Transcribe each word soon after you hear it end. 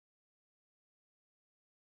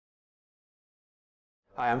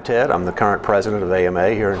Hi, I'm Ted. I'm the current president of the AMA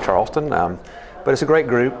here in Charleston. But it's a great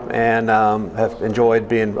group, and have enjoyed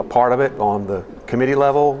being a part of it on the committee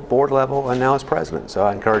level, board level, and now as president. So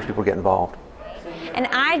I encourage people to get involved. And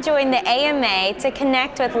I joined the AMA to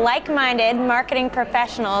connect with like-minded marketing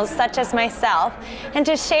professionals such as myself and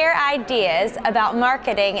to share ideas about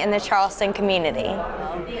marketing in the Charleston community.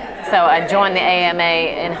 So I joined the AMA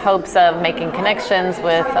in hopes of making connections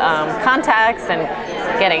with contacts and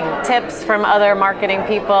getting tips from other marketing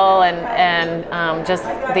people and just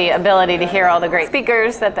the ability to hear all the great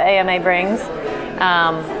speakers that the AMA brings.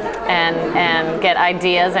 And get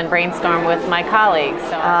ideas and brainstorm with my colleagues.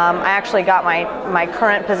 So. I actually got my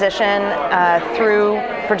current position through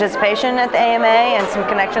participation at the AMA and some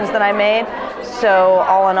connections that I made. So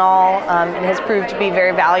all in all, it has proved to be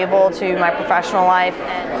very valuable to my professional life.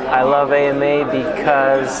 I love AMA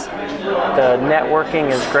because the networking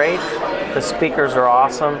is great. The speakers are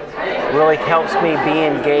awesome. It really helps me be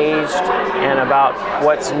engaged and about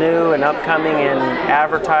what's new and upcoming in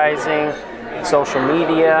advertising, social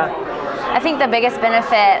media. I think the biggest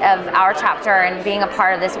benefit of our chapter and being a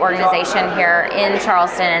part of this organization here in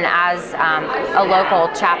Charleston and as a local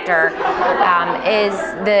chapter is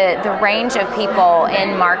the range of people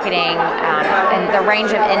in marketing and the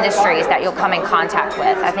range of industries that you'll come in contact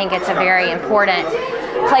with. I think it's a very important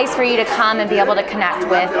place for you to come and be able to connect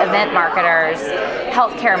with event marketers,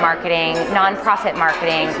 healthcare marketing, nonprofit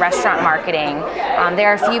marketing, restaurant marketing. There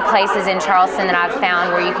are a few places in Charleston that I've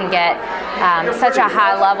found where you can get such a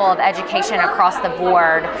high level of education across the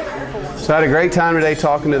board. So I had a great time today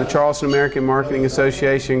talking to the Charleston American Marketing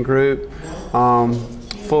Association group. Full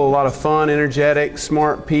of a lot of fun, energetic,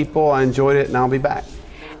 smart people. I enjoyed it and I'll be back.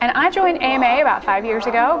 And I joined AMA about 5 years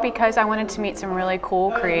ago because I wanted to meet some really cool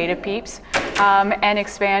creative peeps and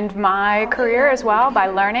expand my career as well by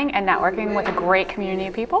learning and networking with a great community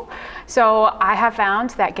of people. So I have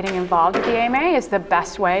found that getting involved with the AMA is the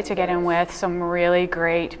best way to get in with some really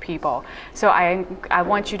great people. So I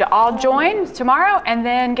want you to all join tomorrow and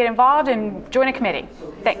then get involved and join a committee.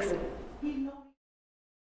 Thanks.